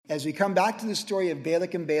As we come back to the story of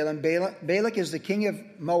Balak and Balaam, Balak is the king of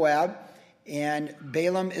Moab, and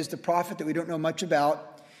Balaam is the prophet that we don't know much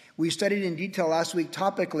about. We studied in detail last week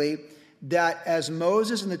topically that as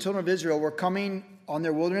Moses and the children of Israel were coming on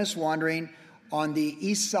their wilderness wandering on the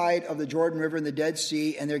east side of the Jordan River and the Dead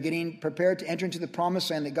Sea, and they're getting prepared to enter into the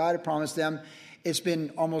promised land that God had promised them, it's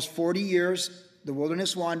been almost 40 years, the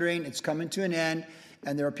wilderness wandering, it's coming to an end,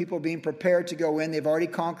 and there are people being prepared to go in. They've already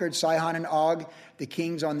conquered Sihon and Og, the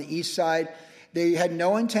kings on the east side. They had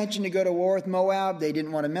no intention to go to war with Moab. They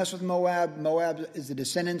didn't want to mess with Moab. Moab is the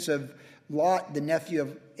descendants of Lot, the nephew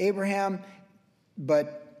of Abraham.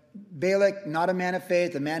 But Balak, not a man of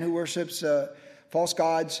faith, a man who worships false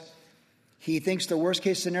gods. He thinks the worst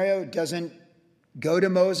case scenario, doesn't go to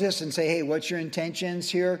Moses and say, hey, what's your intentions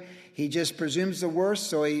here? He just presumes the worst,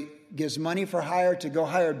 so he gives money for hire to go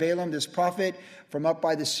hire Balaam, this prophet, from up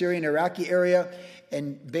by the Syrian Iraqi area.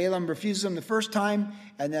 And Balaam refuses him the first time,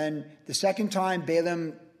 and then the second time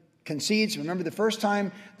Balaam concedes. Remember, the first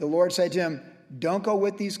time the Lord said to him, don't go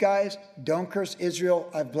with these guys, don't curse Israel,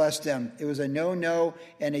 I've blessed them. It was a no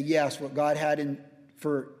and a yes, what God had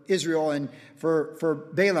for Israel and for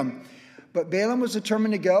Balaam. But Balaam was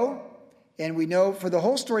determined to go, and we know for the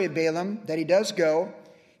whole story of Balaam that he does go.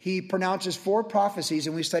 He pronounces 4 prophecies,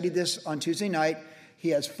 and we studied this on Tuesday night. He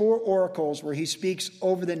has 4 oracles where he speaks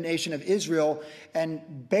over the nation of Israel. And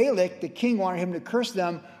Balak, the king, wanted him to curse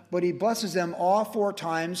them, but he blesses them all 4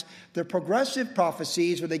 times. They're progressive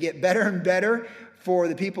prophecies where they get better and better for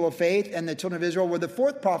the people of faith and the children of Israel, where the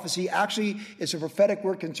 4th prophecy actually is a prophetic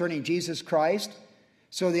word concerning Jesus Christ.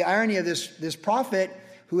 So the irony of this prophet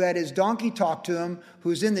who had his donkey talk to him,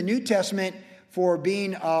 who's in the New Testament for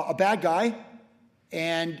being a bad guy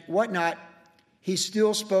and whatnot, he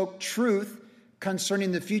still spoke truth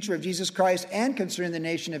concerning the future of Jesus Christ and concerning the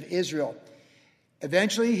nation of Israel.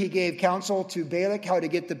 Eventually, he gave counsel to Balak how to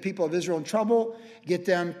get the people of Israel in trouble, get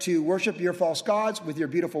them to worship your false gods with your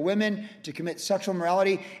beautiful women, to commit sexual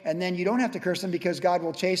immorality, and then you don't have to curse them because God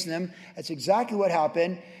will chasten them. That's exactly what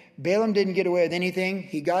happened. Balaam didn't get away with anything.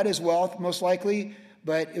 He got his wealth, most likely,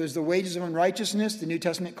 but it was the wages of unrighteousness, the New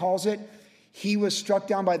Testament calls it. He was struck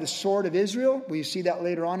down by the sword of Israel. We see that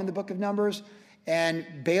later on in the book of Numbers. And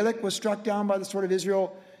Balak was struck down by the sword of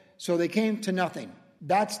Israel, so they came to nothing.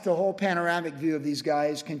 That's the whole panoramic view of these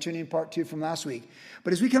guys, continuing part 2 from last week.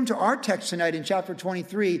 But as we come to our text tonight in chapter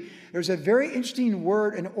 23, there's a very interesting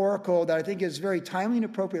word and oracle that I think is very timely and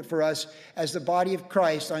appropriate for us as the body of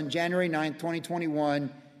Christ on January 9th,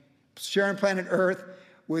 2021, sharing planet Earth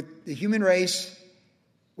with the human race,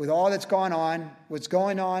 with all that's gone on, what's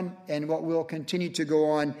going on, and what will continue to go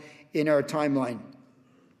on in our timeline.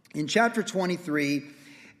 In chapter 23,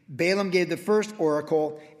 Balaam gave the first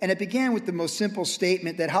oracle, and it began with the most simple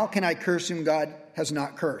statement that how can I curse whom God has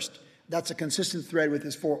not cursed? That's a consistent thread with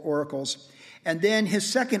his 4 oracles. And then his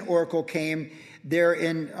second oracle came there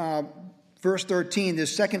in verse 13,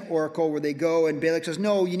 this second oracle where they go and Balak says,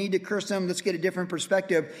 no, you need to curse them. Let's get a different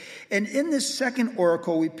perspective. And in this second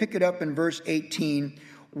oracle, we pick it up in verse 18,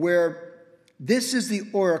 where this is the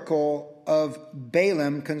oracle of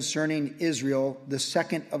Balaam concerning Israel, the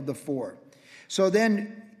second of the 4. So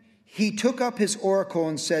then he took up his oracle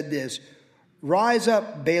and said this, rise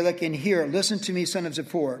up, Balak, and hear. Listen to me, son of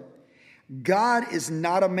Zippor. God is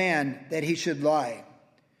not a man that he should lie,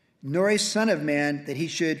 nor a son of man that he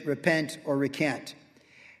should repent or recant.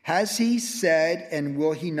 Has he said, and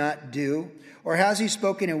will he not do? Or has he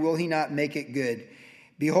spoken, and will he not make it good?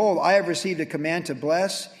 Behold, I have received a command to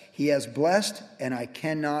bless. He has blessed, and I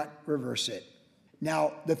cannot reverse it.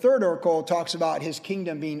 Now, the third oracle talks about his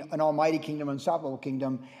kingdom being an almighty kingdom, unstoppable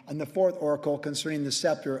kingdom, and the 4th oracle concerning the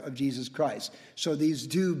scepter of Jesus Christ. So these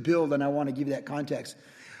do build, and I want to give you that context.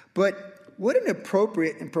 But what an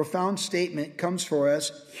appropriate and profound statement comes for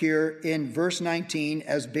us here in verse 19,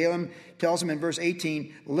 as Balaam tells him in verse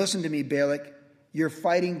 18, listen to me, Balak, you're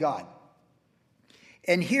fighting God.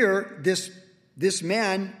 And here, this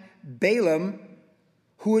man, Balaam,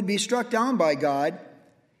 who would be struck down by God,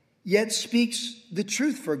 yet speaks the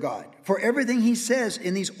truth for God. For everything he says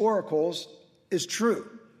in these oracles is true.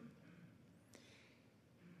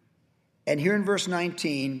 And here in verse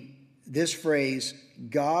 19, this phrase,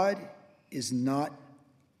 God is not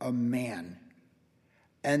a man.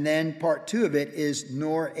 And then part 2 of it is,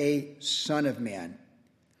 nor a son of man.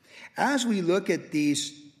 As we look at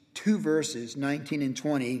these 2 verses, 19 and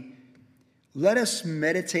 20, let us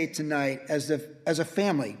meditate tonight as a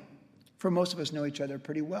family. For most of us know each other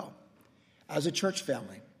pretty well. As a church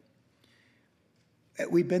family.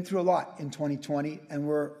 We've been through a lot in 2020, and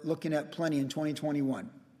we're looking at plenty in 2021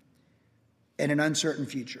 and an uncertain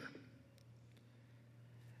future.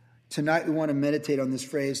 Tonight we want to meditate on this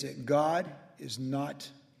phrase that God is not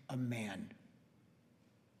a man.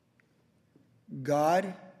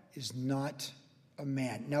 God is not a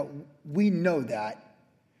man. Now, we know that,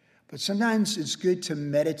 but sometimes it's good to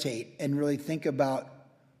meditate and really think about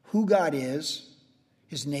who God is,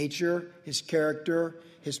 his nature, his character,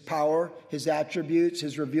 his power, his attributes,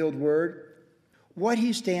 his revealed word, what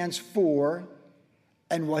he stands for,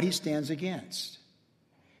 and what he stands against.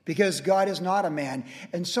 Because God is not a man.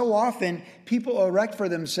 And so often, people erect for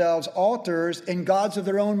themselves altars and gods of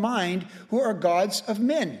their own mind who are gods of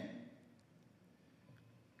men.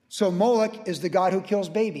 So Moloch is the god who kills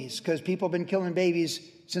babies, because people have been killing babies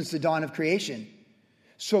since the dawn of creation.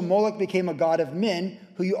 So Moloch became a god of men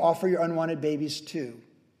who you offer your unwanted babies to.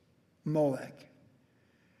 Moloch.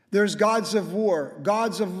 There's gods of war,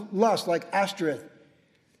 gods of lust like Ashtoreth.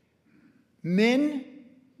 Men,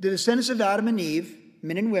 the descendants of Adam and Eve,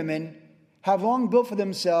 men and women, have long built for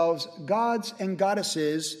themselves gods and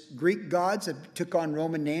goddesses, Greek gods that took on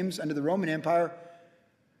Roman names under the Roman Empire,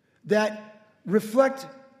 that reflect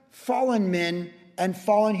fallen men and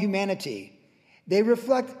fallen humanity. They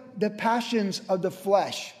reflect the passions of the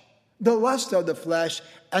flesh, the lust of the flesh,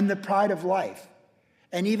 and the pride of life.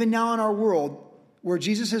 And even now in our world, where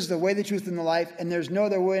Jesus is the way, the truth, and the life, and there's no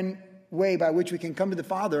other way by which we can come to the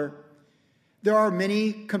Father, there are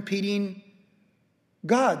many competing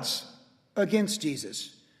gods against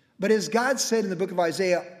Jesus. But as God said in the book of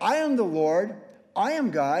Isaiah, I am the Lord, I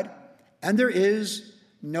am God, and there is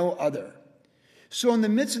no other. So in the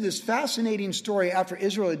midst of this fascinating story, after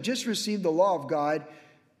Israel had just received the law of God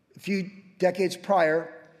a few decades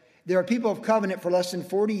prior, there are people of covenant for less than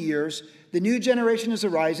 40 years. The new generation is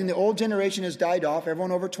arising. The old generation has died off,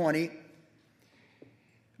 everyone over 20.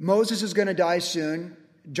 Moses is going to die soon.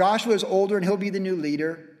 Joshua is older and he'll be the new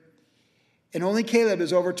leader. And only Caleb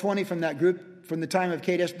is over 20 from that group from the time of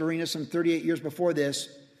Kadesh Barnea, some 38 years before this.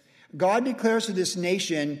 God declares to this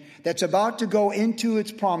nation that's about to go into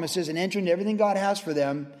its promises and enter into everything God has for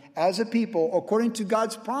them as a people, according to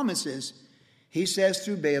God's promises, he says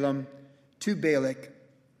through Balaam to Balak,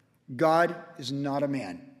 God is not a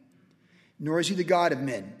man, nor is he the God of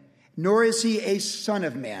men, nor is he a son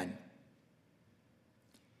of man.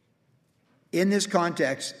 In this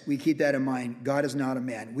context, we keep that in mind. God is not a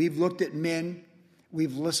man. We've looked at men.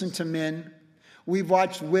 We've listened to men. We've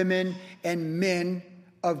watched women and men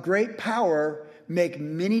of great power make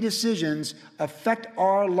many decisions, affect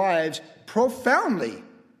our lives profoundly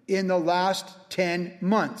in the last 10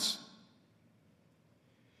 months.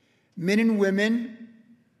 Men and women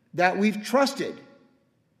that we've trusted,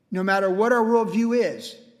 no matter what our worldview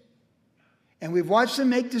is. And we've watched them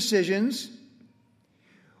make decisions.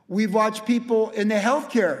 We've watched people in the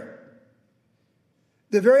healthcare,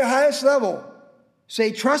 the very highest level,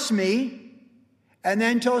 say, trust me, and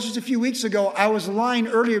then tell us just a few weeks ago, I was lying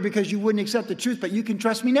earlier because you wouldn't accept the truth, but you can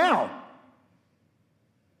trust me now.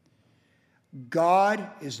 God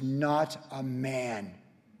is not a man,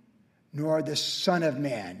 nor the son of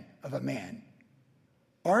man of a man.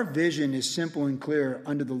 Our vision is simple and clear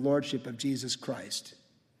under the lordship of Jesus Christ.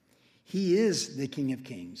 He is the King of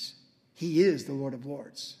Kings. He is the Lord of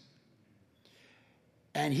Lords.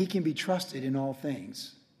 And he can be trusted in all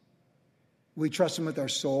things. We trust him with our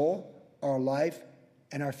soul, our life,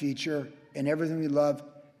 and our future, and everything we love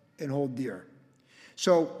and hold dear.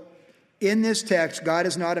 So, in this text, God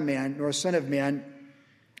is not a man, nor a son of man.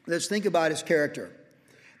 Let's think about his character.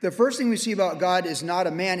 The first thing we see about God is not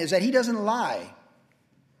a man is that he doesn't lie.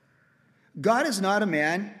 God is not a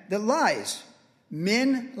man that lies.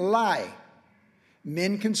 Men lie.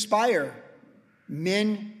 Men conspire.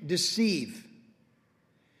 Men deceive.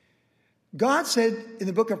 God said in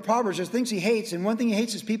the book of Proverbs, there's things he hates, and one thing he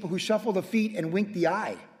hates is people who shuffle the feet and wink the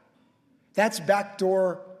eye. That's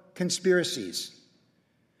backdoor conspiracies.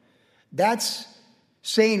 That's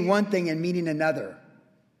saying one thing and meaning another.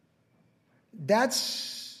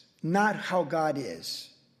 That's not how God is.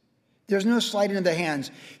 There's no sleighting of the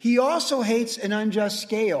hands. He also hates an unjust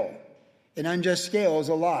scale. An unjust scale is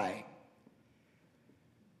a lie.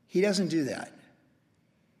 He doesn't do that.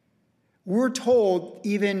 We're told,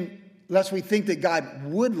 even lest we think that God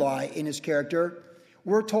would lie in his character,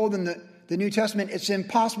 we're told in the New Testament it's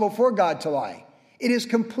impossible for God to lie. It is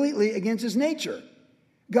completely against his nature.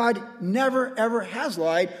 God never, ever has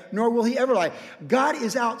lied, nor will he ever lie. God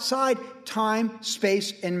is outside time,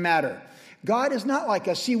 space, and matter. God is not like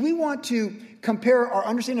us. See, we want to compare our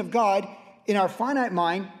understanding of God in our finite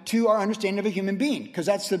mind to our understanding of a human being, because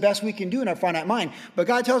that's the best we can do in our finite mind. But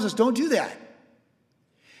God tells us, don't do that.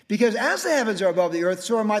 Because as the heavens are above the earth,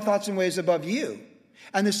 so are my thoughts and ways above you.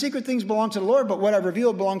 And the secret things belong to the Lord, but what I've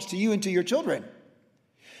revealed belongs to you and to your children.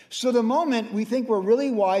 So the moment we think we're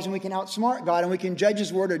really wise and we can outsmart God and we can judge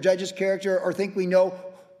his word or judge his character or think we know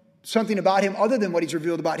something about him other than what he's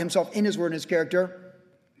revealed about himself in his word and his character,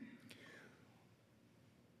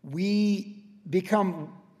 we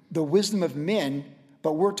become the wisdom of men,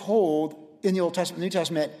 but we're told in the Old Testament, New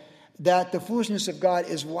Testament, that the foolishness of God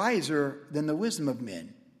is wiser than the wisdom of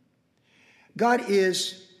men. God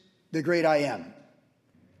is the great I am.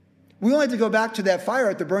 We only have to go back to that fire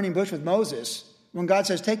at the burning bush with Moses. When God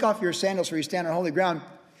says, take off your sandals for you stand on holy ground,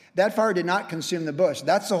 that fire did not consume the bush.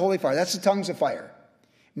 That's the holy fire. That's the tongues of fire.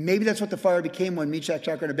 Maybe that's what the fire became when Meshach,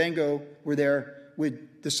 Shadrach, and Abednego were there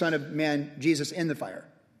with the Son of Man, Jesus, in the fire.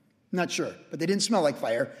 I'm not sure, but they didn't smell like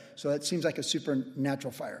fire, so that seems like a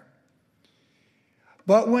supernatural fire.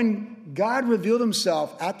 But when God revealed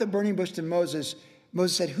himself at the burning bush to Moses,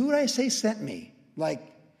 Moses said, who do I say sent me? Like,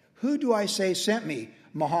 who do I say sent me?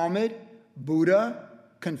 Muhammad, Buddha,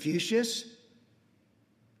 Confucius,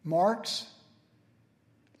 Marx,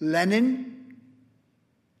 Lenin?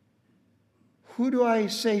 Who do I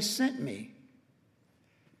say sent me?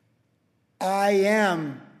 I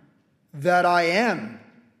am that I am.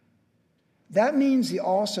 That means the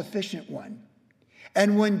all-sufficient one.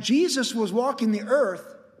 And when Jesus was walking the earth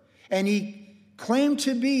and he claimed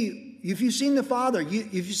to be, if you've seen the Father,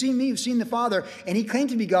 if you've seen me, you've seen the Father, and he claimed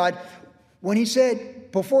to be God, when he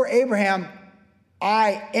said, before Abraham,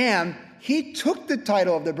 I am, he took the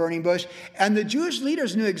title of the burning bush, and the Jewish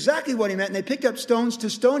leaders knew exactly what he meant, and they picked up stones to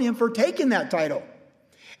stone him for taking that title.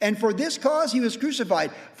 And for this cause, he was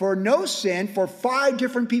crucified. For no sin, for 5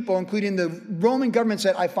 different people, including the Roman government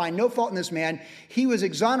said, I find no fault in this man. He was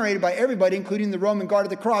exonerated by everybody, including the Roman guard of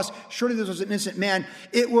the cross. Surely this was an innocent man.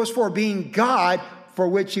 It was for being God for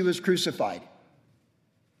which he was crucified.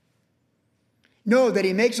 Know that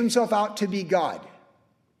he makes himself out to be God.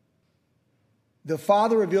 The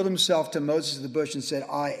Father revealed himself to Moses at the bush and said,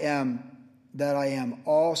 I am that I am,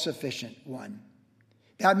 all-sufficient one.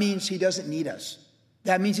 That means he doesn't need us.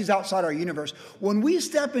 That means he's outside our universe. When we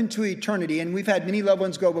step into eternity, and we've had many loved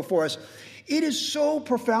ones go before us, it is so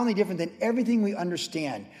profoundly different than everything we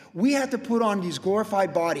understand. We have to put on these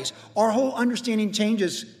glorified bodies. Our whole understanding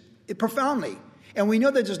changes profoundly. And we know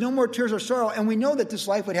that there's no more tears or sorrow, and we know that this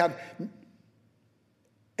life would have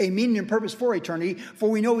a meaning and purpose for eternity, for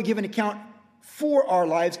we know we give an account for our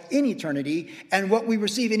lives in eternity, and what we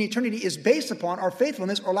receive in eternity is based upon our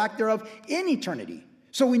faithfulness or lack thereof in eternity.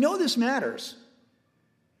 So we know this matters.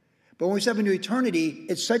 But when we step into eternity,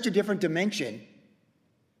 it's such a different dimension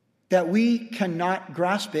that we cannot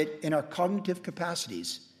grasp it in our cognitive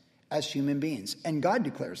capacities as human beings. And God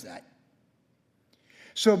declares that.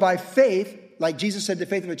 So by faith, like Jesus said, the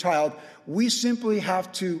faith of a child, we simply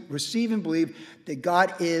have to receive and believe that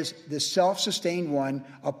God is the self-sustained one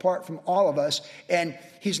apart from all of us. And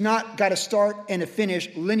he's not got a start and a finish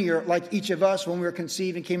linear like each of us when we were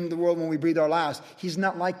conceived and came into the world when we breathed our last. He's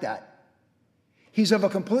not like that. He's of a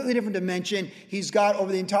completely different dimension. He's God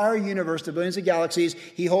over the entire universe, the billions of galaxies.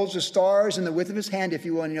 He holds the stars in the width of his hand, if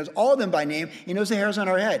you will, and he knows all of them by name. He knows the hairs on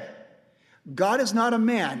our head. God is not a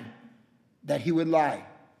man that he would lie.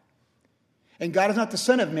 And God is not the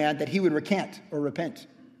Son of Man that he would recant or repent.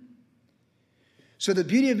 So the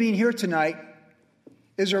beauty of being here tonight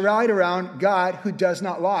is rallied around God who does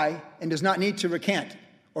not lie and does not need to recant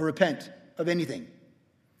or repent of anything.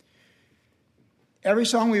 Every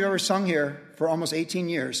song we've ever sung here for almost 18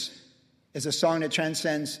 years is a song that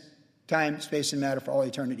transcends time, space, and matter for all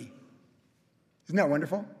eternity. Isn't that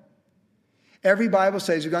wonderful? Every Bible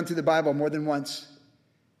study, we've gone through the Bible more than once.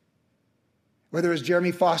 Whether it was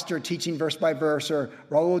Jeremy Foster teaching verse by verse, or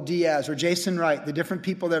Raul Diaz, or Jason Wright, the different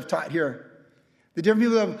people that have taught here, the different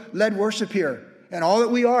people that have led worship here, and all that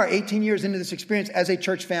we are 18 years into this experience as a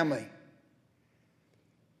church family.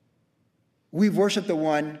 We've worshiped the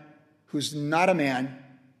one who's not a man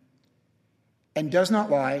and does not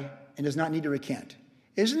lie and does not need to recant.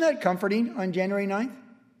 Isn't that comforting on January 9th?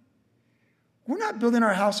 We're not building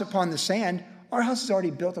our house upon the sand. Our house is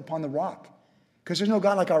already built upon the rock because there's no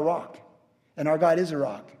God like our rock. And our God is a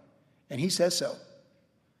rock. And he says so.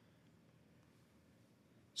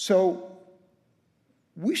 So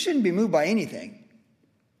we shouldn't be moved by anything.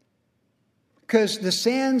 Because the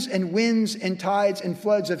sands and winds and tides and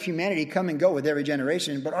floods of humanity come and go with every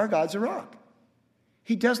generation, but our God's a rock.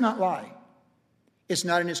 He does not lie. It's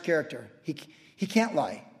not in his character. He can't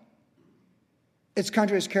lie. It's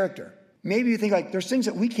contrary to his character. Maybe you think like there's things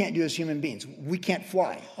that we can't do as human beings. We can't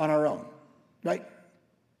fly on our own, right?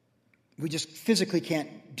 We just physically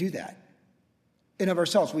can't do that. In of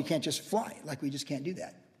ourselves, we can't just fly. Like we just can't do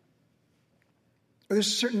that. Or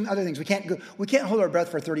there's certain other things. We can't hold our breath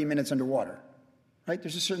for 30 minutes underwater. Right?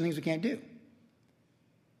 There's just certain things we can't do.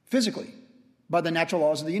 physically by the natural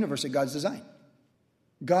laws of the universe that God's designed.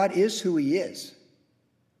 God is who he is.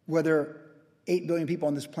 Whether 8 billion people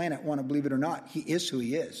on this planet want to believe it or not, he is who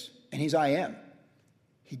he is. And he's I am.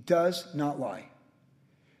 He does not lie.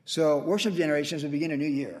 So worship generation, as we begin a new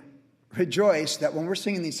year, rejoice that when we're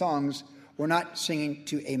singing these songs, we're not singing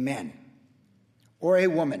to a man or a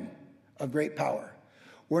woman of great power.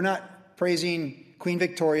 We're not praising Queen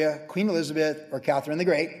Victoria, Queen Elizabeth, or Catherine the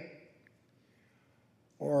Great,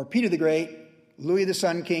 or Peter the Great, Louis the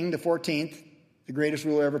Sun King, the 14th, the greatest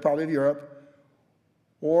ruler ever probably of Europe,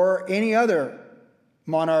 or any other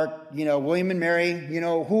monarch, William and Mary,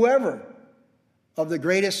 whoever of the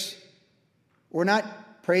greatest. We're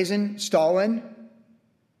not praising Stalin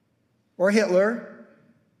or Hitler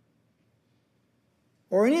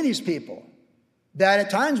or any of these people that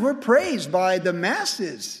at times were praised by the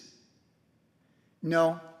masses.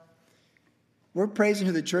 No, we're praising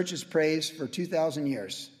who the church has praised for 2,000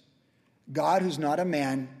 years. God, who's not a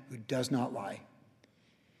man, who does not lie.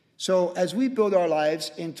 So as we build our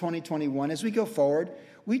lives in 2021, as we go forward,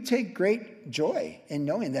 we take great joy in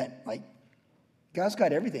knowing that, God's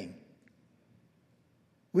got everything.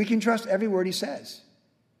 We can trust every word he says.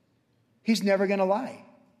 He's never going to lie.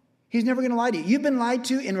 He's never going to lie to you. You've been lied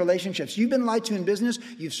to in relationships. You've been lied to in business.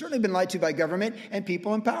 You've certainly been lied to by government and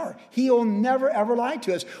people in power. He will never, ever lie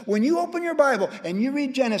to us. When you open your Bible and you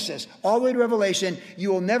read Genesis all the way to Revelation,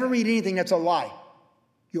 you will never read anything that's a lie.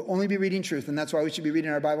 You'll only be reading truth, and that's why we should be reading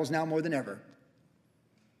our Bibles now more than ever.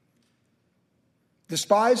 The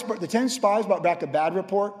 10 spies brought back a bad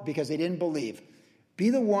report because they didn't believe. Be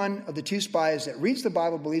the one of the 2 spies that reads the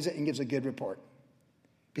Bible, believes it, and gives a good report.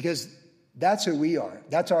 Because that's who we are.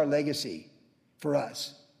 That's our legacy for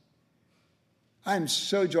us. I'm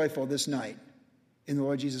so joyful this night in the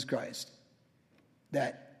Lord Jesus Christ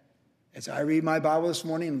that as I read my Bible this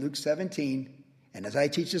morning in Luke 17, and as I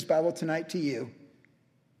teach this Bible tonight to you,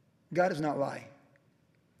 God does not lie.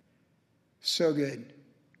 So good.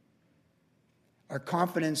 Our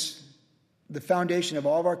confidence, the foundation of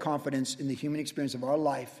all of our confidence in the human experience of our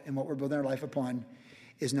life and what we're building our life upon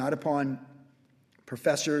is not upon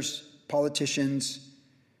professors, politicians,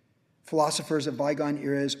 philosophers of bygone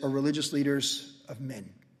eras, or religious leaders of men,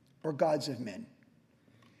 or gods of men.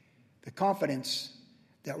 The confidence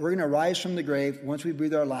that we're going to rise from the grave once we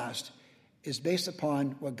breathe our last is based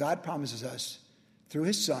upon what God promises us through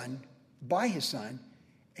his Son, by his Son,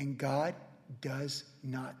 and God does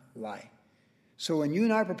not lie. So when you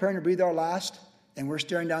and I are preparing to breathe our last and we're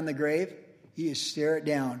staring down the grave, you just stare it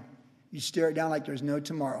down. You stare it down like there's no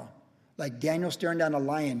tomorrow. Like Daniel staring down a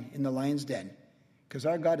lion in the lion's den. Because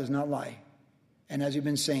our God does not lie. And as we've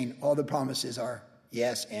been saying, all the promises are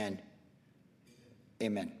yes and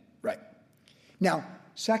amen. Right. Now,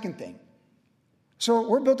 second thing. So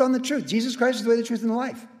we're built on the truth. Jesus Christ is the way, the truth, and the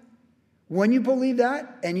life. When you believe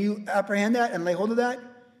that and you apprehend that and lay hold of that,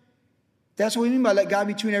 that's what we mean by let God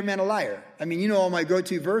be true and every man a liar. I mean, you know all my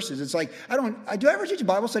go-to verses. It's like, do I ever teach a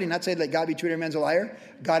Bible study and not say let God be true and every man's a liar?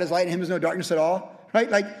 God is light and in him is no darkness at all. Right?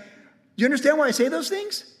 Do you understand why I say those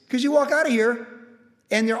things? Because you walk out of here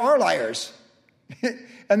and there are liars.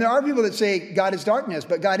 And there are people that say God is darkness,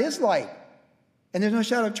 but God is light. And there's no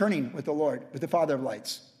shadow of turning with the Lord, with the Father of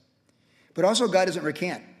lights. But also God doesn't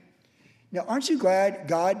recant. Now, aren't you glad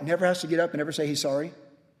God never has to get up and ever say he's sorry?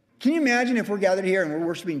 Can you imagine if we're gathered here and we're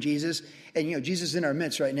worshiping Jesus and, Jesus is in our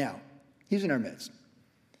midst right now? He's in our midst.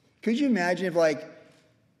 Could you imagine if,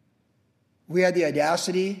 we had the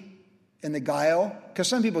audacity and the guile? Because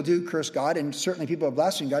some people do curse God, and certainly people have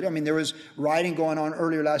blasphemed God. I mean, there was rioting going on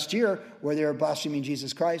earlier last year where they were blaspheming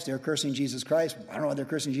Jesus Christ. They were cursing Jesus Christ. I don't know why they're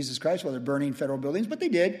cursing Jesus Christ while they're burning federal buildings, but they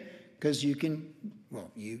did. Because you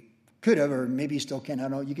could have, or maybe you still can. I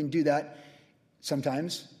don't know. You can do that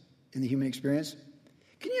sometimes in the human experience.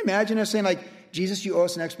 Can you imagine us saying, Jesus, you owe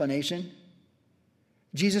us an explanation?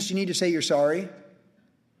 Jesus, you need to say you're sorry.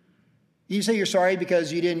 You say you're sorry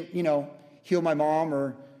because you didn't, heal my mom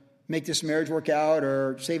or make this marriage work out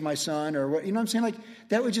or save my son or what, you know what I'm saying?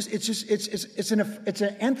 That would it's an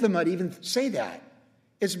anathema to even say that.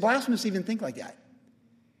 It's blasphemous to even think like that.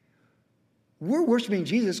 We're worshiping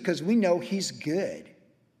Jesus because we know he's good.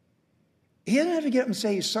 He doesn't have to get up and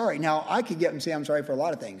say he's sorry. Now, I could get up and say I'm sorry for a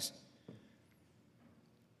lot of things.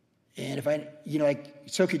 And if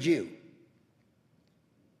so could you.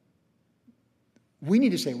 We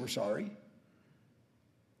need to say we're sorry.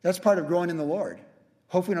 That's part of growing in the Lord.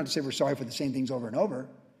 Hopefully we don't have to say we're sorry for the same things over and over.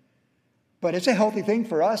 But it's a healthy thing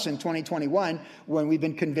for us in 2021 when we've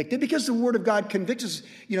been convicted, because the Word of God convicts us.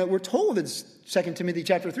 We're told in 2 Timothy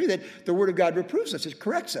chapter 3 that the Word of God reproves us. It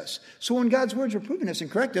corrects us. So when God's Word's reproving us and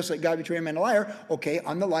correct us, like God betray a man a liar, okay,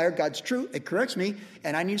 I'm the liar, God's true, it corrects me,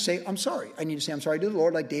 and I need to say, I'm sorry. I need to say, I'm sorry to the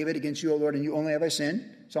Lord, like David, against you, O Lord, and you only have I sinned.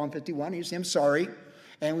 Psalm 51, I need to say, I'm sorry.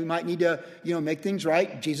 And we might need to, make things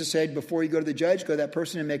right. Jesus said, before you go to the judge, go to that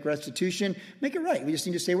person and make restitution. Make it right. We just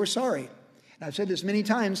need to say we're sorry. And I've said this many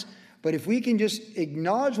times, but if we can just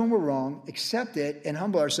acknowledge when we're wrong, accept it, and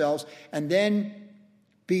humble ourselves, and then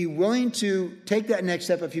be willing to take that next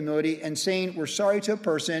step of humility and saying we're sorry to a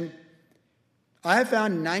person, I have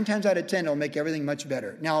found 9 times out of 10 it'll make everything much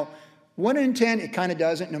better. Now, 1 in 10, it kind of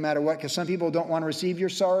doesn't, no matter what, because some people don't want to receive your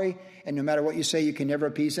sorry, and no matter what you say, you can never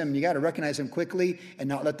appease them. You got to recognize them quickly and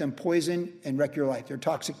not let them poison and wreck your life. They're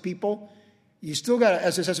toxic people. You still got to,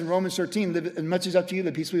 as it says in Romans 13, live, as much as up to you,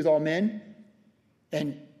 live peacefully with all men.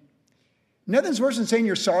 And nothing's worse than saying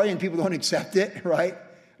you're sorry and people don't accept it, right?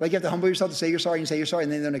 Like you have to humble yourself to say you're sorry and say you're sorry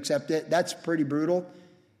and then they don't accept it. That's pretty brutal.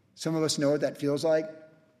 Some of us know what that feels like.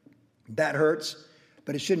 That hurts,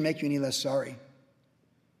 but it shouldn't make you any less sorry.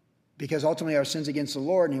 Because ultimately our sin's against the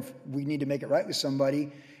Lord, and if we need to make it right with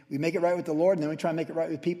somebody, we make it right with the Lord, and then we try and make it right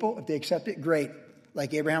with people. If they accept it, great.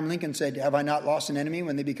 Like Abraham Lincoln said, have I not lost an enemy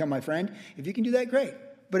when they become my friend? If you can do that, great.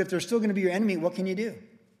 But if they're still going to be your enemy, what can you do?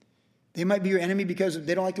 They might be your enemy because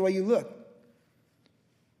they don't like the way you look.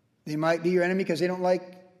 They might be your enemy because they don't like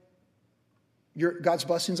God's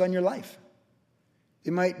blessings on your life.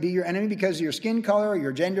 They might be your enemy because of your skin color or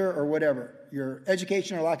your gender or whatever, your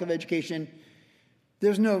education or lack of education.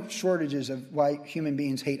 There's no shortages of why human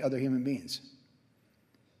beings hate other human beings.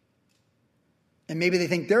 And maybe they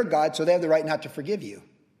think they're God, so they have the right not to forgive you.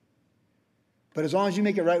 But as long as you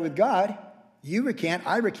make it right with God, you recant,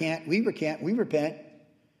 I recant, we repent,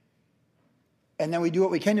 and then we do what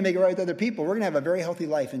we can to make it right with other people, we're going to have a very healthy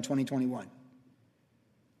life in 2021.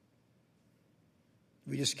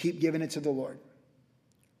 We just keep giving it to the Lord.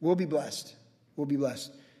 We'll be blessed. We'll be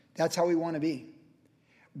blessed. That's how we want to be.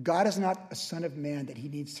 God is not a son of man that he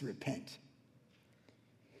needs to repent.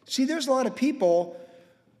 See, there's a lot of people,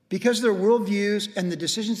 because of their worldviews and the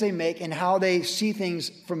decisions they make and how they see things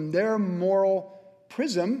from their moral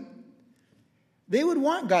prism, they would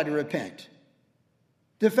want God to repent.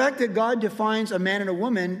 The fact that God defines a man and a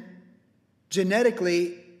woman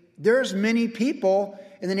genetically, there's many people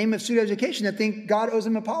in the name of pseudo-education that think God owes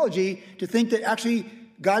them an apology, to think that actually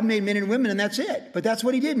God made men and women and that's it. But that's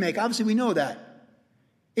what he did make. Obviously, we know that.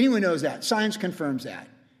 Anyone knows that. Science confirms that.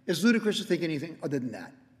 It's ludicrous to think anything other than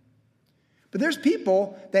that. But there's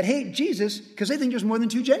people that hate Jesus because they think there's more than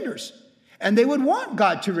 2 genders. And they would want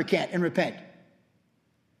God to recant and repent.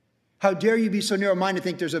 How dare you be so narrow-minded to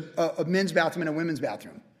think there's a men's bathroom and a women's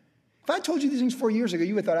bathroom? If I told you these things 4 years ago,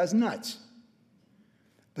 you would have thought I was nuts.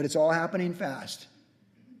 But it's all happening fast.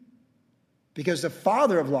 Because the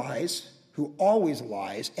father of lies, who always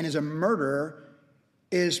lies and is a murderer,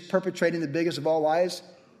 is perpetrating the biggest of all lies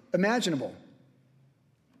imaginable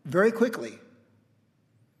very quickly.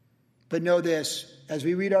 But know this, as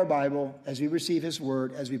we read our Bible, as we receive his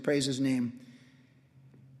word, as we praise his name,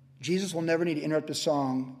 Jesus will never need to interrupt a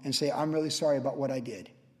song and say, I'm really sorry about what I did.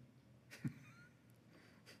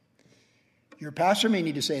 Your pastor may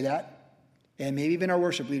need to say that, and maybe even our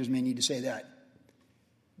worship leaders may need to say that.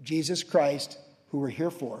 Jesus Christ, who we're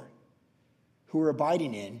here for, who we're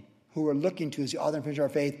abiding in, who we're looking to as the author and finisher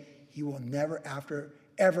of our faith, he will never,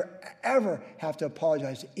 ever have to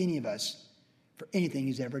apologize to any of us for anything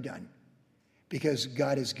he's ever done. Because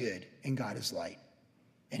God is good and God is light,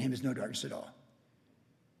 and him is no darkness at all.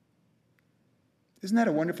 Isn't that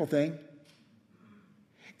a wonderful thing?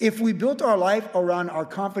 If we built our life around our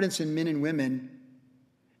confidence in men and women,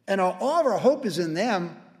 and all of our hope is in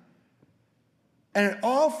them, and it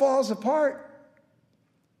all falls apart,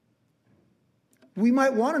 we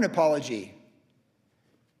might want an apology.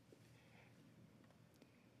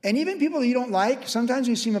 And even people that you don't like, sometimes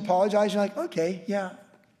when you see them apologize, you're like, okay, yeah.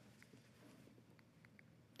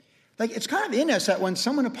 Like, it's kind of in us that when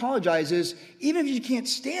someone apologizes, even if you can't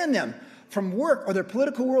stand them from work or their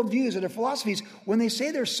political worldviews or their philosophies, when they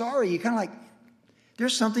say they're sorry, you kind of like,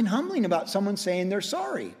 there's something humbling about someone saying they're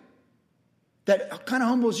sorry. That kind of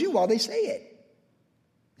humbles you while they say it.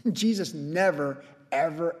 Jesus never,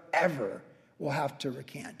 ever, ever will have to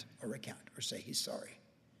recant or say he's sorry.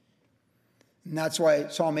 And that's why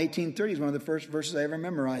Psalm 18:30 is one of the first verses I ever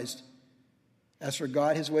memorized. As for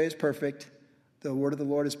God, his way is perfect. The word of the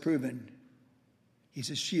Lord is proven. He's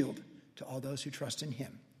a shield to all those who trust in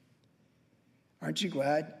him. Aren't you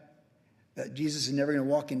glad that Jesus is never going to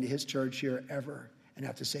walk into his church here ever and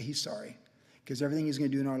have to say he's sorry? because everything he's going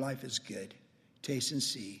to do in our life is good. Taste and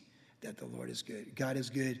see that the Lord is good. God is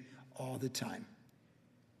good all the time.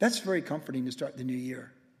 That's very comforting to start the new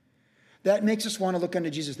year. That makes us want to look unto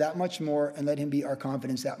Jesus that much more and let him be our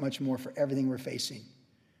confidence that much more for everything we're facing.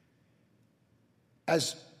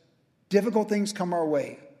 As difficult things come our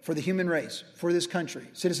way for the human race, for this country,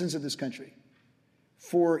 citizens of this country,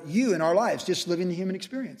 for you in our lives, just living the human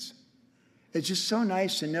experience. It's just so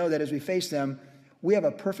nice to know that as we face them, we have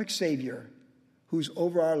a perfect Savior who's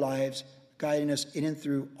over our lives, guiding us in and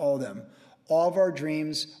through all of them. All of our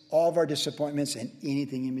dreams, all of our disappointments, and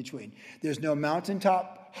anything in between. There's no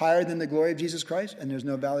mountaintop higher than the glory of Jesus Christ, and there's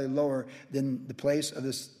no valley lower than the place of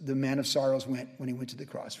the man of sorrows went when he went to the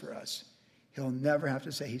cross for us. He'll never have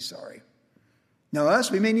to say he's sorry. Now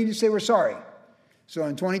us, we may need to say we're sorry. So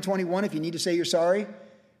in 2021, if you need to say you're sorry,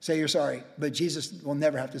 say you're sorry. But Jesus will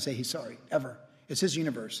never have to say he's sorry, ever. It's his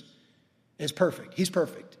universe. It's perfect. He's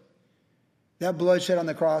perfect. That blood shed on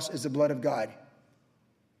the cross is the blood of God.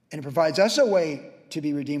 And it provides us a way to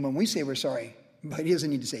be redeemed when we say we're sorry. But he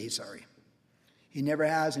doesn't need to say he's sorry. He never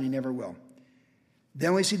has and he never will.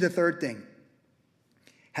 Then we see the third thing.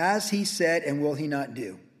 Has he said and will he not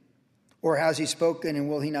do? Or has he spoken and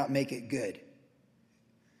will he not make it good?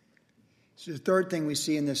 So the third thing we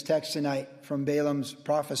see in this text tonight from Balaam's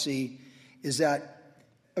prophecy is that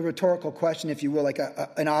a rhetorical question, if you will, like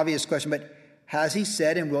an obvious question, but has he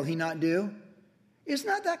said and will he not do?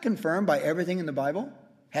 Isn't that confirmed by everything in the Bible?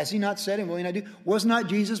 Has he not said and will he not do? Was not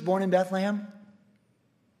Jesus born in Bethlehem?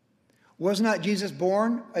 Was not Jesus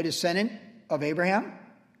born a descendant of Abraham?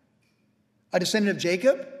 A descendant of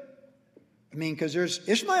Jacob? I mean, because there's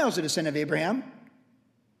Ishmael's a descendant of Abraham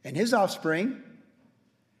and his offspring.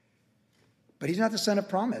 But he's not the son of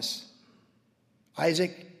promise.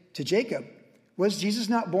 Isaac to Jacob. Was Jesus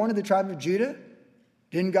not born of the tribe of Judah?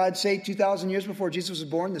 Didn't God say 2,000 years before Jesus was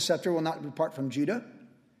born, the scepter will not depart from Judah?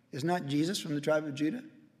 Is not Jesus from the tribe of Judah?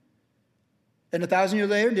 And 1,000 years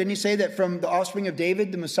later, didn't he say that from the offspring of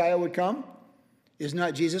David, the Messiah would come? Is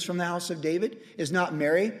not Jesus from the house of David? Is not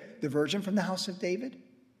Mary, the virgin, from the house of David?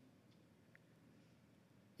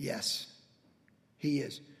 Yes, he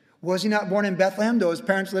is. Was he not born in Bethlehem, though his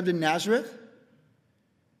parents lived in Nazareth?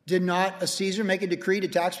 Did not a Caesar make a decree to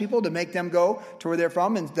tax people to make them go to where they're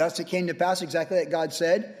from? And thus it came to pass exactly like God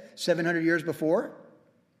said 700 years before.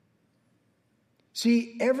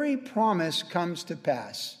 See, every promise comes to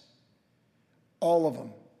pass. All of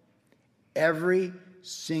them. Every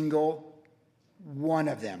single one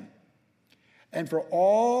of them. And for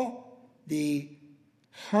all the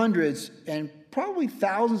hundreds and probably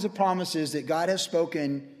thousands of promises that God has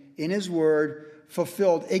spoken in his word,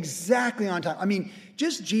 fulfilled exactly on time. I mean,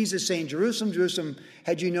 just Jesus saying, Jerusalem, Jerusalem,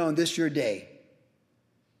 had you known this your day.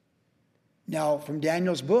 Now, from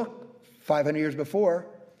Daniel's book, 500 years before,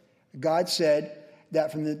 God said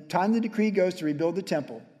that from the time the decree goes to rebuild the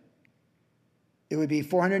temple, it would be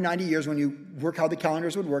 490 years when you work how the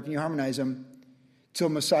calendars would work and you harmonize them, till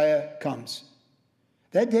Messiah comes.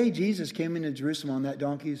 That day Jesus came into Jerusalem on that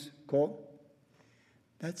donkey's colt,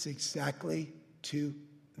 that's exactly to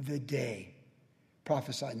the day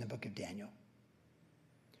prophesied in the book of Daniel.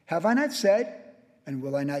 Have I not said, and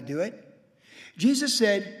will I not do it? Jesus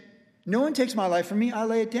said, no one takes my life from me, I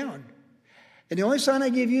lay it down. And the only sign I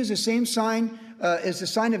give you is the same sign as the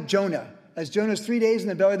sign of Jonah. As Jonah's 3 days in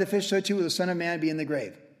the belly of the fish, so too will the Son of Man be in the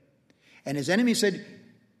grave. And his enemy said,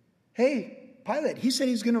 hey, Pilate, he said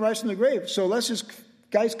he's going to rise from the grave. So unless his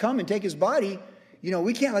guys come and take his body,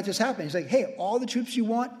 we can't let this happen. He's like, hey, all the troops you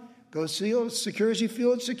want, go seal as secure as you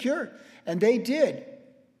feel it's secure. And they did.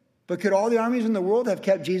 But could all the armies in the world have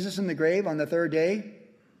kept Jesus in the grave on the third day?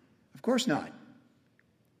 Of course not.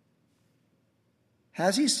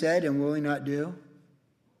 Has he said and will he not do?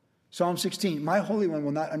 Psalm 16, my Holy One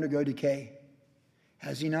will not undergo decay.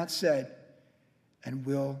 Has he not said and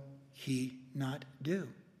will he not do?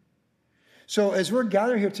 So as we're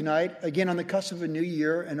gathered here tonight, again on the cusp of a new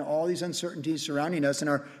year and all these uncertainties surrounding us in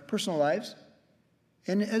our personal lives,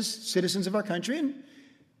 and as citizens of our country and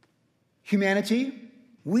humanity,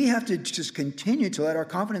 we have to just continue to let our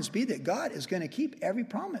confidence be that God is going to keep every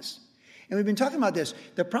promise. And we've been talking about this.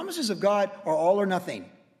 The promises of God are all or nothing.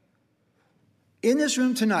 In this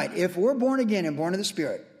room tonight, if we're born again and born of the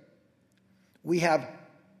Spirit, we have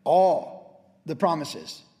all the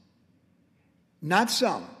promises, not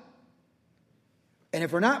some. And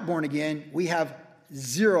if we're not born again, we have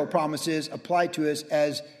zero promises applied to us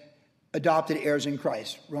as adopted heirs in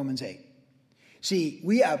Christ, Romans 8. See,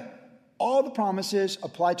 we have all the promises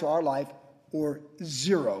applied to our life or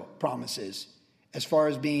zero promises as far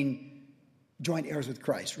as being joint heirs with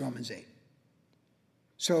Christ, Romans 8.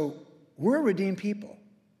 So we're a redeemed people.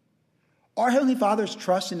 Our Heavenly Father's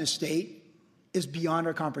trust and estate is beyond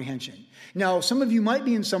our comprehension. Now, some of you might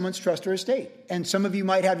be in someone's trust or estate, and some of you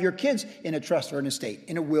might have your kids in a trust or an estate,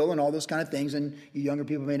 in a will and all those kind of things, and you younger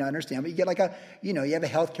people may not understand, but you get like you have a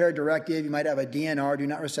healthcare directive, you might have a DNR, do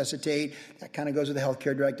not resuscitate, that kind of goes with the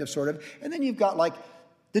healthcare directive sort of, and then you've got like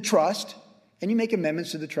the trust, and you make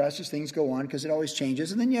amendments to the trust as things go on, because it always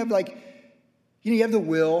changes, and then you have you have the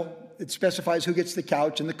will. It specifies who gets the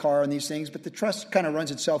couch and the car and these things, but the trust kind of runs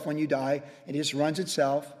itself when you die. It just runs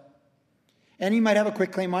itself. And you might have a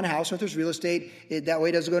quick claim on a house, or if there's real estate, that way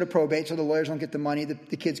it doesn't go to probate, so the lawyers don't get the money, the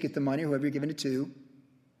kids get the money, whoever you're giving it to.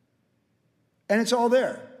 And it's all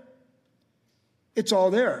there. It's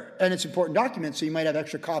all there. And it's important documents, so you might have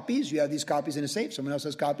extra copies. You have these copies in a safe, someone else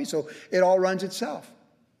has copies, so it all runs itself.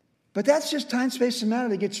 But that's just time, space, and matter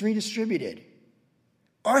that gets redistributed.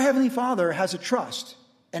 Our Heavenly Father has a trust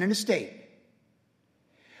and an estate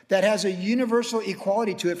that has a universal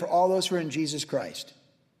equality to it for all those who are in Jesus Christ.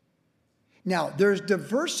 Now, there's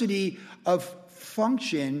diversity of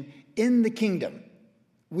function in the kingdom.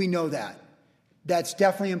 We know that. That's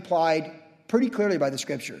definitely implied pretty clearly by the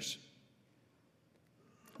scriptures,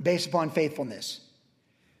 based upon faithfulness.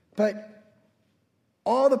 But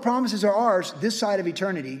all the promises are ours this side of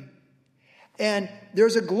eternity, and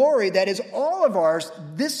there's a glory that is all of ours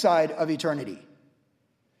this side of eternity.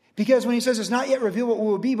 Because when he says it's not yet revealed what we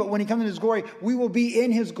will be, but when he comes in his glory, we will be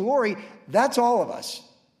in his glory, that's all of us.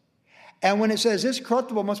 And when it says this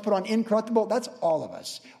corruptible must put on incorruptible, that's all of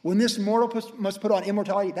us. When this mortal must put on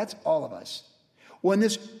immortality, that's all of us. When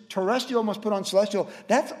this terrestrial must put on celestial,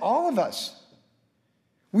 that's all of us.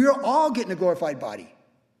 We are all getting a glorified body.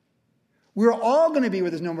 We're all going to be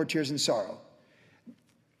where there's no more tears and sorrow.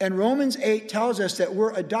 And Romans 8 tells us that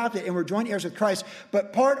we're adopted and we're joint heirs with Christ,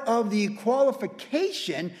 but part of the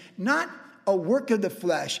qualification, not a work of the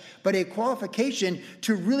flesh, but a qualification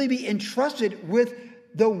to really be entrusted with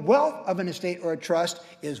the wealth of an estate or a trust,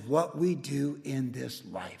 is what we do in this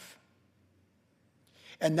life.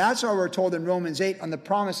 And that's why we're told in Romans 8 on the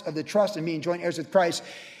promise of the trust and being joint heirs with Christ,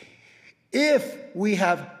 if we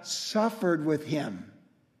have suffered with him.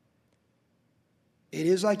 It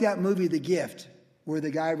is like that movie, The Gift, where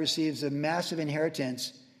the guy receives a massive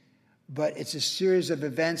inheritance, but it's a series of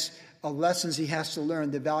events, lessons he has to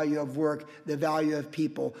learn, the value of work, the value of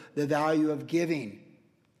people, the value of giving.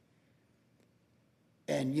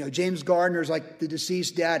 And, James Gardner's like the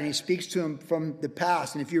deceased dad, and he speaks to him from the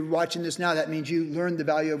past. And if you're watching this now, that means you learned the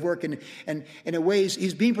value of work. And in a way,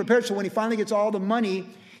 he's being prepared. So when he finally gets all the money,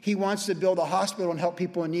 he wants to build a hospital and help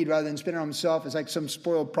people in need rather than spend it on himself as like some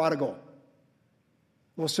spoiled prodigal.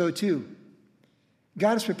 Well, so too,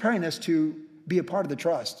 God is preparing us to be a part of the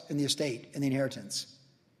trust and the estate and the inheritance.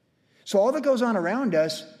 So all that goes on around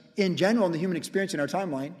us in general in the human experience in our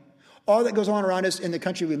timeline, all that goes on around us in the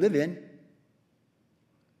country we live in,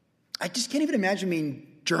 I just can't even imagine being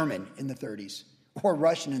German in the 30s or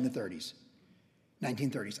Russian in the 30s,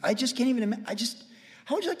 1930s. I just can't even imagine.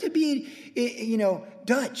 How would you like to be,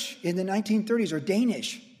 Dutch in the 1930s or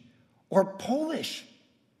Danish or Polish?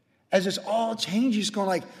 As this all changes, going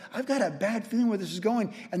like, I've got a bad feeling where this is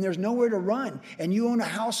going, and there's nowhere to run. And you own a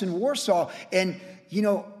house in Warsaw, and,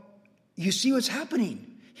 you see what's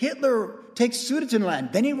happening. Hitler takes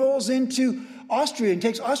Sudetenland, then he rolls into Austria and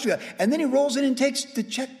takes Austria, and then he rolls in and takes the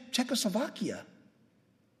Czechoslovakia.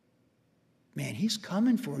 Man, he's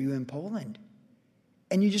coming for you in Poland.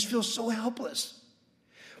 And you just feel so helpless.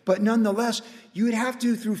 But nonetheless, you would have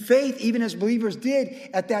to, through faith, even as believers did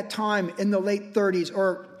at that time in the late 30s,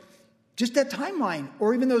 or just that timeline,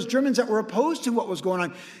 or even those Germans that were opposed to what was going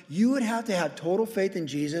on, you would have to have total faith in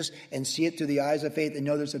Jesus and see it through the eyes of faith and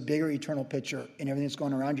know there's a bigger eternal picture in everything that's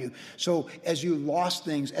going around you. So as you lost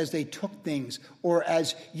things, as they took things, or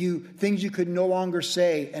as things you could no longer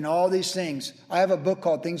say, and all these things. I have a book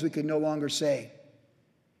called Things We Could No Longer Say.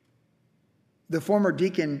 The former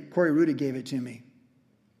deacon, Corey Ruda, gave it to me.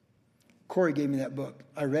 Corey gave me that book.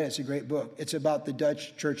 I read it. It's a great book. It's about the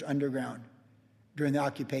Dutch church underground during the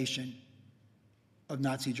occupation of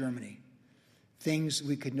Nazi Germany. Things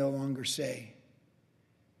we could no longer say.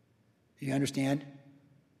 You understand?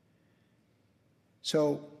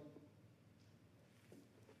 So,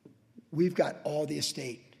 we've got all the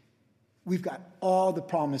estate. We've got all the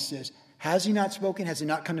promises. Has he not spoken? Has it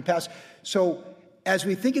not come to pass? So, as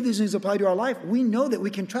we think of these things apply to our life, we know that we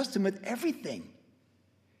can trust him with everything.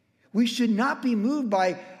 We should not be moved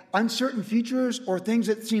by uncertain futures or things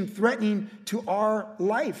that seem threatening to our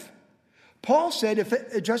life. Paul said,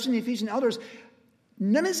 addressing the Ephesian elders,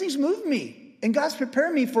 none of these things move me. And God's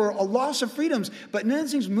prepared me for a loss of freedoms, but none of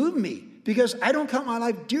these things move me because I don't count my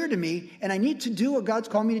life dear to me, and I need to do what God's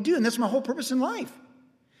called me to do. And that's my whole purpose in life.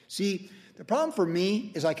 See, The problem for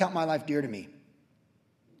me is I count my life dear to me.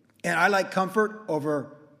 And I like comfort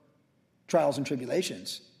over trials and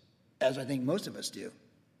tribulations, as I think most of us do.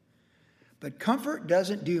 But comfort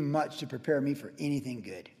doesn't do much to prepare me for anything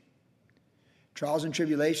good. Trials and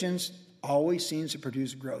tribulations always seems to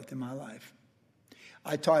produce growth in my life.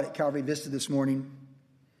 I taught at Calvary Vista this morning,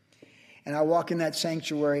 and I walk in that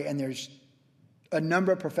sanctuary, and there's a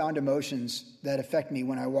number of profound emotions that affect me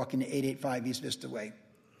when I walk into 885 East Vista Way.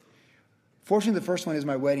 Fortunately, the first one is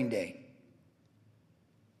my wedding day.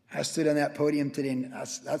 I stood on that podium today, and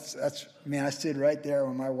I stood right there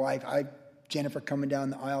with my wife. Jennifer coming down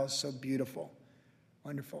the aisle is so beautiful,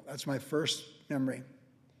 wonderful. That's my first memory.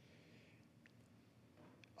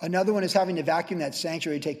 Another one is having to vacuum that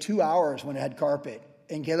sanctuary. It'd take 2 hours when it had carpet,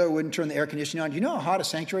 and Gaylor wouldn't turn the air conditioning on. Do you know how hot a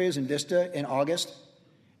sanctuary is in Vista in August?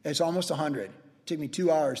 It's almost 100. It took me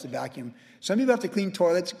 2 hours to vacuum. Some people have to clean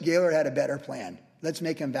toilets. Gaylor had a better plan. Let's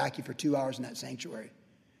make them vacuum for 2 hours in that sanctuary.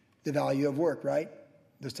 The value of work, right?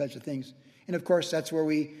 Those types of things. And of course, that's where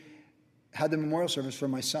we had the memorial service for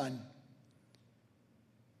my son.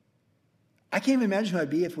 I can't even imagine who I'd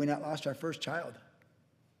be if we not lost our first child.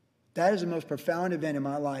 That is the most profound event in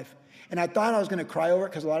my life. And I thought I was going to cry over it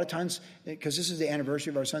because a lot of times, because this is the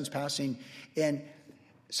anniversary of our son's passing, and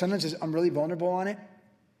sometimes I'm really vulnerable on it.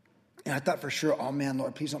 And I thought for sure, oh man,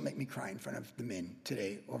 Lord, please don't make me cry in front of the men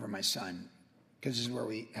today over my son, because this is where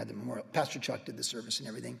we had the memorial. Pastor Chuck did the service and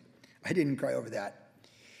everything. I didn't cry over that.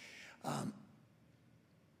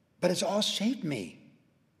 But it's all shaped me.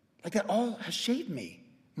 Like that all has shaped me.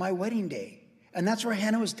 My wedding day. And that's where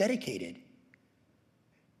Hannah was dedicated.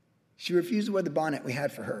 She refused to wear the bonnet we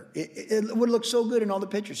had for her. It would look so good in all the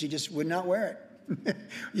pictures. She just would not wear it.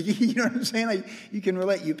 You know what I'm saying? Like, you can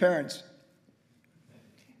relate, you parents.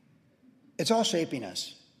 It's all shaping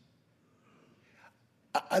us.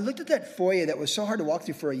 I looked at that foyer that was so hard to walk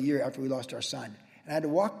through for a year after we lost our son. And I had to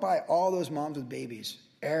walk by all those moms with babies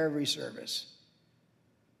every service.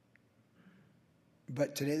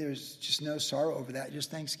 But today there's just no sorrow over that, just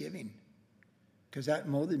thanksgiving. Because that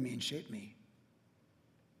molded me and shaped me.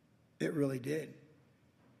 It really did.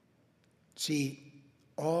 See,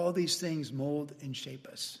 all these things mold and shape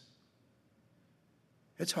us.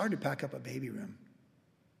 It's hard to pack up a baby room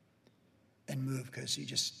and move because you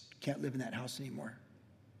just can't live in that house anymore.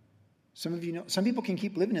 Some of you know, some people can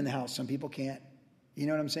keep living in the house, some people can't. You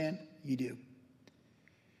know what I'm saying? You do.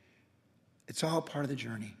 It's all part of the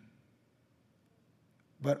journey.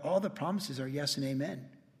 But all the promises are yes and amen.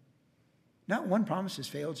 Not one promise has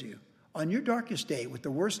failed you. On your darkest day, with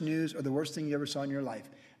the worst news or the worst thing you ever saw in your life,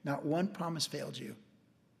 not one promise failed you.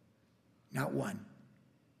 Not one.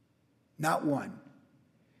 Not one.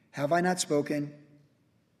 Have I not spoken,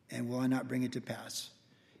 and will I not bring it to pass?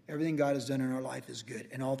 Everything God has done in our life is good,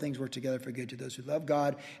 and all things work together for good to those who love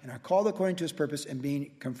God and are called according to his purpose and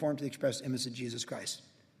being conformed to the express image of Jesus Christ.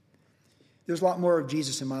 There's a lot more of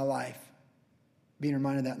Jesus in my life, being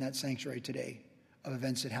reminded of that in that sanctuary today, of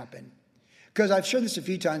events that happened. Because I've shared this a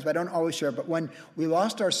few times, but I don't always share. But when we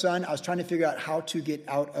lost our son, I was trying to figure out how to get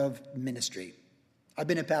out of ministry. I've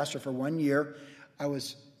been a pastor for 1 year. I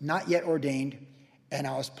was not yet ordained, and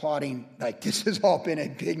I was plotting, like, this has all been a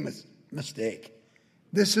big mistake.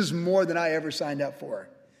 This is more than I ever signed up for.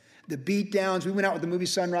 The beatdowns, we went out with the movie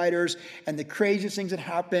Sunriders, and the craziest things that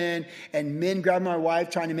happened, and men grabbing my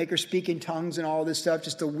wife, trying to make her speak in tongues and all this stuff,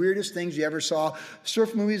 just the weirdest things you ever saw.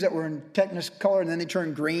 Surf movies that were in Technicolor, and then they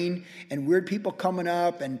turned green, and weird people coming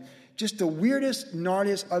up, and just the weirdest,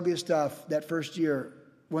 gnarliest, ugliest stuff that first year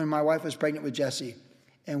when my wife was pregnant with Jesse,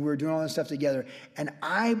 and we were doing all this stuff together. And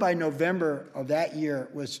I, by November of that year,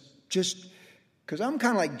 was just, because I'm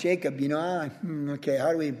kind of like Jacob, you know, okay,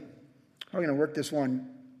 how are we going to work this one?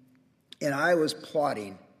 And I was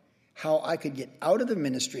plotting how I could get out of the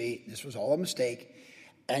ministry, this was all a mistake,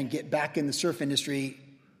 and get back in the surf industry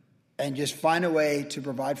and just find a way to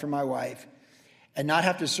provide for my wife and not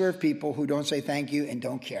have to serve people who don't say thank you and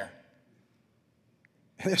don't care.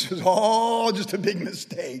 This was all just a big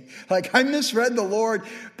mistake. Like, I misread the Lord.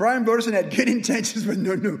 Brian Broderson had good intentions, but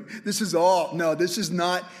no, this is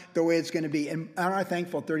not the way it's going to be. And I'm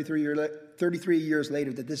thankful 33 years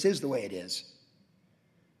later that this is the way it is.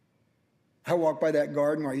 I walked by that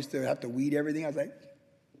garden where I used to have to weed everything. I was like,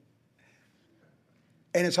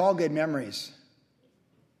 and it's all good memories.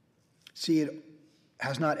 See,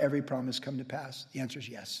 has not every promise come to pass? The answer is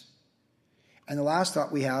yes. And the last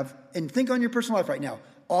thought we have, and think on your personal life right now.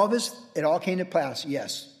 All this, it all came to pass,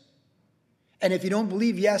 yes. And if you don't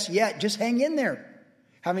believe yes yet, just hang in there.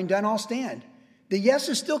 Having done all, stand. The yes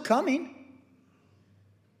is still coming.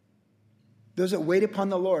 Those that wait upon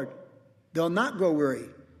the Lord, they'll not grow weary.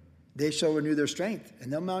 They shall renew their strength,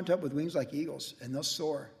 and they'll mount up with wings like eagles, and they'll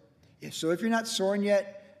soar. If you're not soaring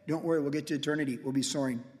yet, don't worry, we'll get to eternity. We'll be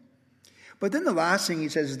soaring. But then the last thing he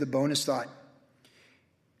says is the bonus thought.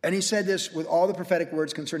 And he said this with all the prophetic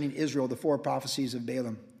words concerning Israel, the 4 prophecies of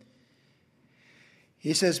Balaam.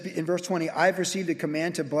 He says in verse 20, I've received a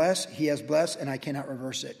command to bless. He has blessed, and I cannot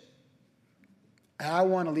reverse it. And I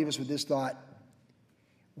want to leave us with this thought.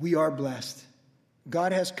 We are blessed.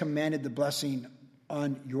 God has commanded the blessing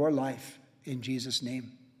on your life in Jesus'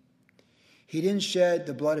 name. He didn't shed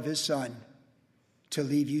the blood of his son to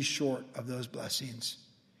leave you short of those blessings.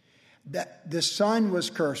 That the son was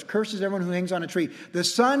cursed. Cursed is everyone who hangs on a tree. The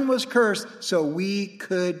son was cursed so we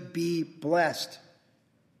could be blessed.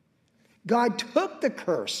 God took the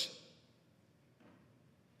curse.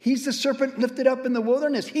 He's the serpent lifted up in the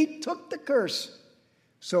wilderness. He took the curse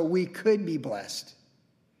so we could be blessed.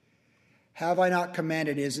 Have I not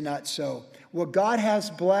commanded? Is it not so? What God has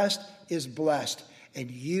blessed is blessed, and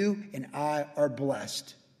you and I are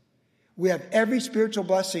blessed. We have every spiritual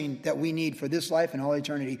blessing that we need for this life and all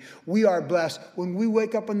eternity. We are blessed. When we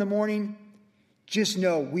wake up in the morning, just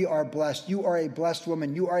know we are blessed. You are a blessed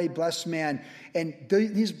woman. You are a blessed man. And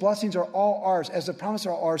these blessings are all ours, as the promises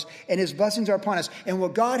are ours, and his blessings are upon us. And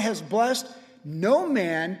what God has blessed, no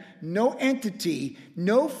man, no entity,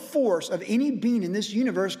 no force of any being in this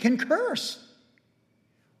universe can curse.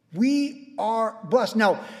 We are blessed.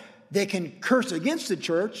 Now, they can curse against the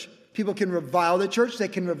church. People can revile the church. They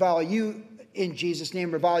can revile you in Jesus'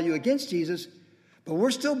 name, revile you against Jesus. But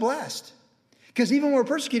we're still blessed. Because even when we're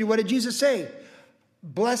persecuted, what did Jesus say?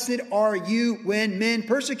 Blessed are you when men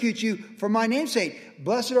persecute you for my name's sake.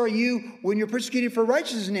 Blessed are you when you're persecuted for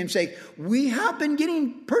righteousness' name's sake. We have been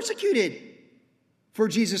getting persecuted for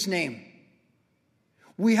Jesus' name.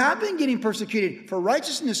 We have been getting persecuted for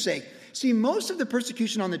righteousness' sake. See, most of the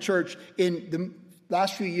persecution on the church in the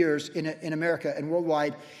last few years in America and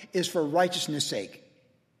worldwide is for righteousness' sake.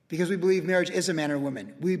 Because we believe marriage is a man or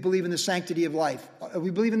woman. We believe in the sanctity of life. We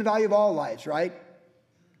believe in the value of all lives, right?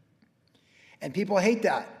 And people hate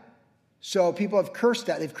that. So people have cursed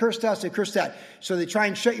that. They've cursed us. They've cursed that. So they try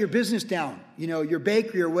and shut your business down, your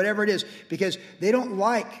bakery or whatever it is, because they don't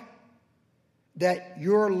like that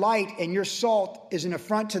your light and your salt is an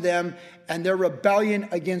affront to them and their rebellion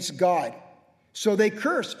against God. So they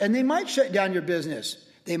curse, and they might shut down your business.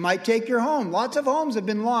 They might take your home. Lots of homes have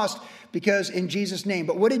been lost because in Jesus' name.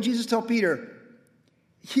 But what did Jesus tell Peter?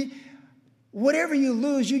 Whatever you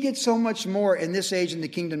lose, you get so much more in this age in the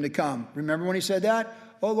kingdom to come. Remember when he said that?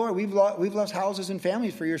 Oh, Lord, we've lost houses and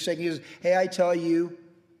families for your sake. He says, hey, I tell you,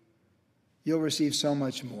 you'll receive so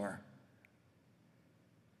much more.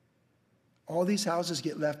 All these houses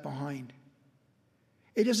get left behind.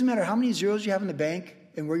 It doesn't matter how many zeros you have in the bank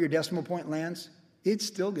and where your decimal point lands, it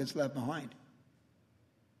still gets left behind.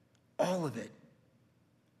 All of it.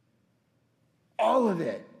 All of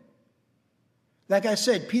it. Like I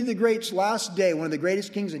said, Peter the Great's last day, one of the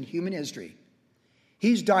greatest kings in human history.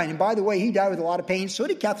 He's dying. And by the way, he died with a lot of pain. So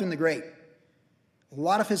did Catherine the Great. A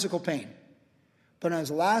lot of physical pain. But on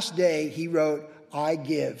his last day, he wrote, I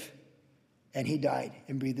give. And he died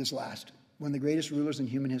and breathed his last. One of the greatest rulers in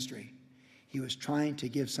human history. He was trying to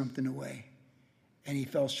give something away. And he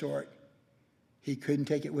fell short. He couldn't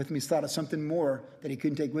take it with him. He thought of something more that he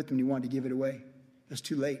couldn't take with him. He wanted to give it away. It was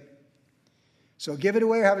too late. So give it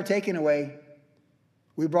away or have it taken away.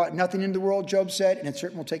 We brought nothing into the world, Job said, and it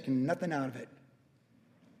certainly will take nothing out of it.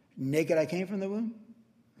 Naked I came from the womb,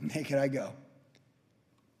 naked I go.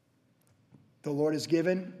 The Lord has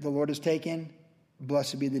given, the Lord has taken.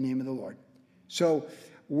 Blessed be the name of the Lord. So,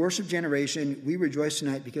 worship generation, we rejoice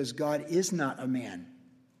tonight because God is not a man.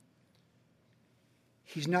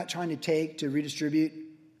 He's not trying to take, to redistribute,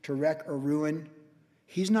 to wreck or ruin.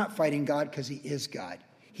 He's not fighting God because he is God.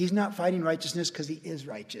 He's not fighting righteousness because he is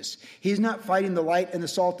righteous. He's not fighting the light and the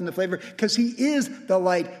salt and the flavor because he is the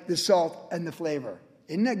light, the salt, and the flavor.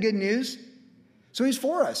 Isn't that good news? So he's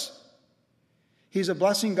for us. He's a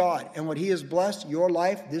blessing God. And what he has blessed, your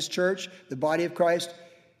life, this church, the body of Christ,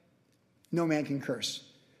 no man can curse.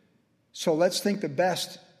 So let's think the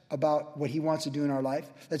best about what he wants to do in our life.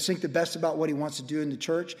 Let's think the best about what he wants to do in the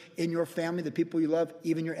church, in your family, the people you love,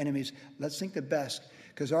 even your enemies. Let's think the best.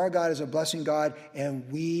 Because our God is a blessing God,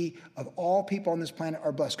 and we, of all people on this planet,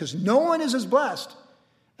 are blessed. Because no one is as blessed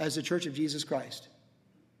as the church of Jesus Christ.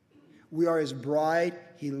 We are his bride.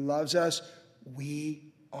 He loves us.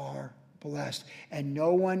 We are blessed. And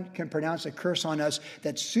no one can pronounce a curse on us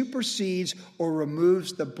that supersedes or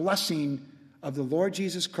removes the blessing of the Lord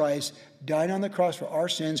Jesus Christ, dying on the cross for our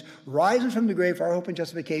sins, rising from the grave for our hope and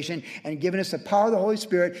justification, and giving us the power of the Holy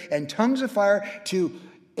Spirit and tongues of fire to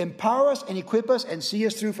empower us and equip us and see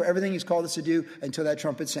us through for everything he's called us to do until that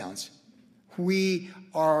trumpet sounds. We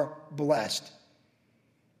are blessed.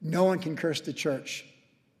 No one can curse the church.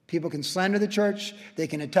 People can slander the church. They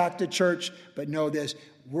can attack the church. But know this,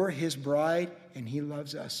 we're his bride and he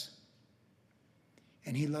loves us.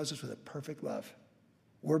 And he loves us with a perfect love.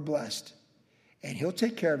 We're blessed. And he'll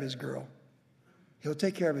take care of his girl. He'll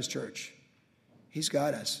take care of his church. He's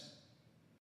got us.